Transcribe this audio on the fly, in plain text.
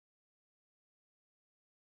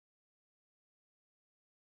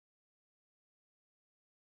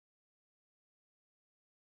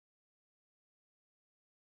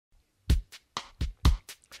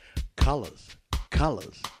Colors,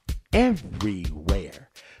 colors, everywhere.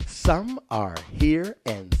 Some are here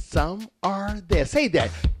and some are there. Say that.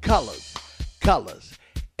 Colors, colors,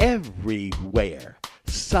 everywhere.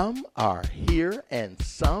 Some are here and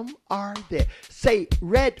some are there. Say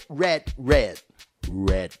red, red, red.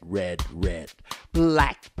 Red, red, red.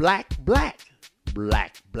 Black, black, black.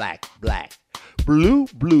 Black, black, black. Blue,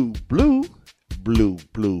 blue, blue. Blue,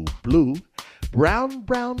 blue, blue. Brown,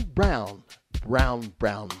 brown, brown. Brown,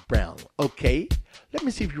 brown, brown. Okay, let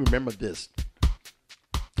me see if you remember this.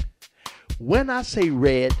 When I say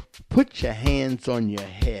red, put your hands on your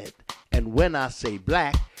head. And when I say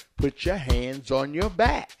black, put your hands on your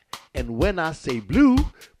back. And when I say blue,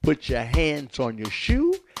 put your hands on your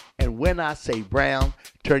shoe. And when I say brown,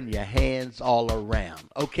 turn your hands all around.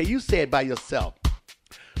 Okay, you say it by yourself.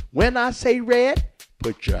 When I say red,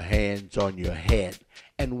 put your hands on your head.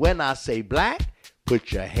 And when I say black,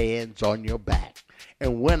 put your hands on your back.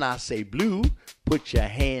 And when I say blue, put your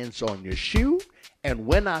hands on your shoe. And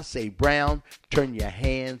when I say brown, turn your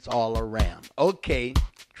hands all around. Okay,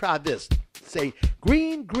 try this. Say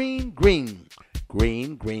green, green, green.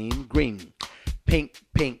 Green, green, green. Pink,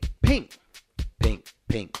 pink, pink. Pink,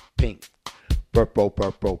 pink, pink. Purple,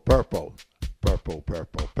 purple, purple. Purple,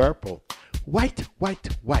 purple, purple. White, white,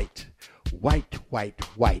 white. White, white,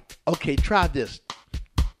 white. Okay, try this.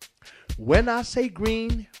 When I say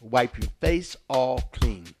green, wipe your face all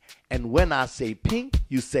clean. And when I say pink,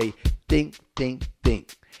 you say think, think,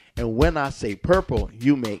 think. And when I say purple,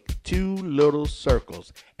 you make two little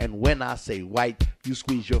circles. And when I say white, you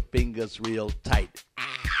squeeze your fingers real tight.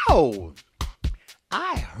 Ow!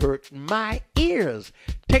 I hurt my ears.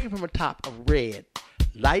 Take it from the top of red.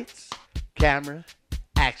 Lights, camera,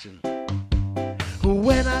 action.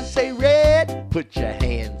 When I say red, put your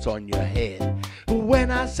hands on your head.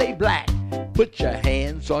 When I say black, put your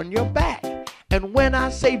hands on your back. And when I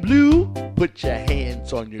say blue, put your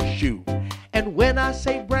hands on your shoe. And when I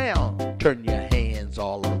say brown, turn your hands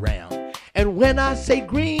all around. And when I say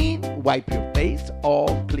green, wipe your face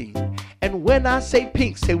all clean. And when I say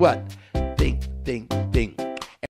pink, say what? Think, think,